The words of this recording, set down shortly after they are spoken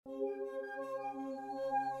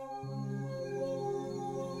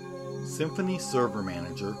Symphony Server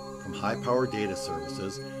Manager from High Power Data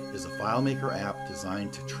Services is a FileMaker app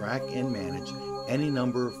designed to track and manage any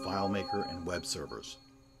number of FileMaker and web servers.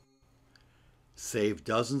 Save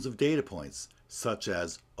dozens of data points, such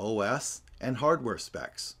as OS and hardware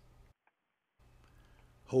specs,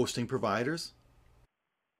 hosting providers,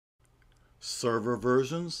 server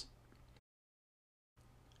versions,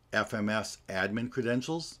 FMS admin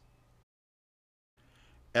credentials,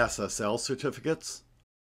 SSL certificates,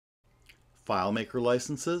 FileMaker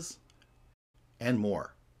licenses, and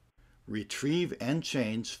more. Retrieve and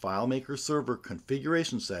change FileMaker server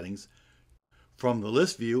configuration settings. From the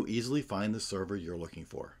list view, easily find the server you're looking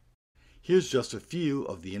for. Here's just a few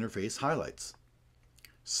of the interface highlights.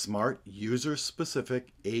 Smart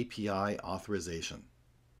User-Specific API Authorization.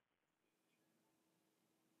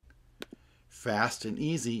 Fast and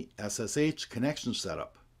easy SSH connection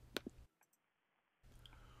setup.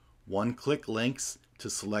 One-click links to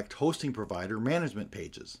select hosting provider management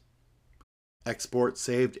pages. Export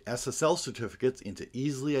saved SSL certificates into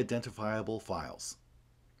easily identifiable files.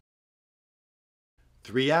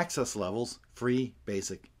 3 access levels: free,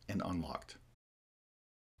 basic, and unlocked.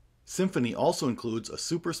 Symphony also includes a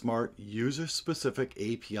super smart user-specific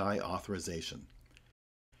API authorization.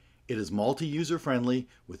 It is multi-user friendly,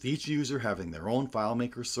 with each user having their own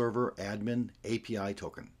FileMaker server admin API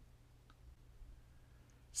token.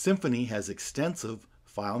 Symphony has extensive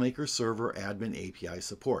FileMaker server admin API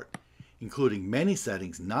support, including many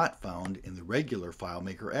settings not found in the regular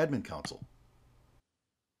FileMaker admin console.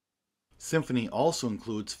 Symphony also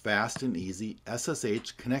includes fast and easy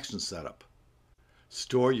SSH connection setup.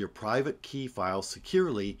 Store your private key file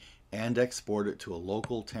securely and export it to a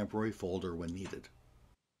local temporary folder when needed.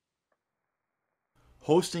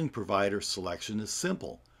 Hosting provider selection is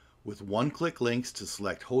simple, with one-click links to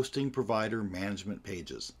select hosting provider management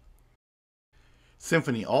pages.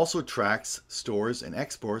 Symphony also tracks, stores, and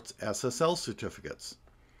exports SSL certificates.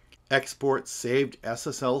 Export saved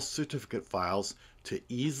SSL certificate files to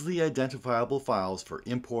easily identifiable files for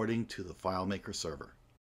importing to the FileMaker server.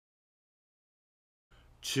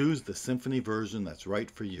 Choose the Symphony version that's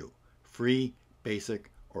right for you: free,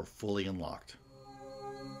 basic, or fully unlocked.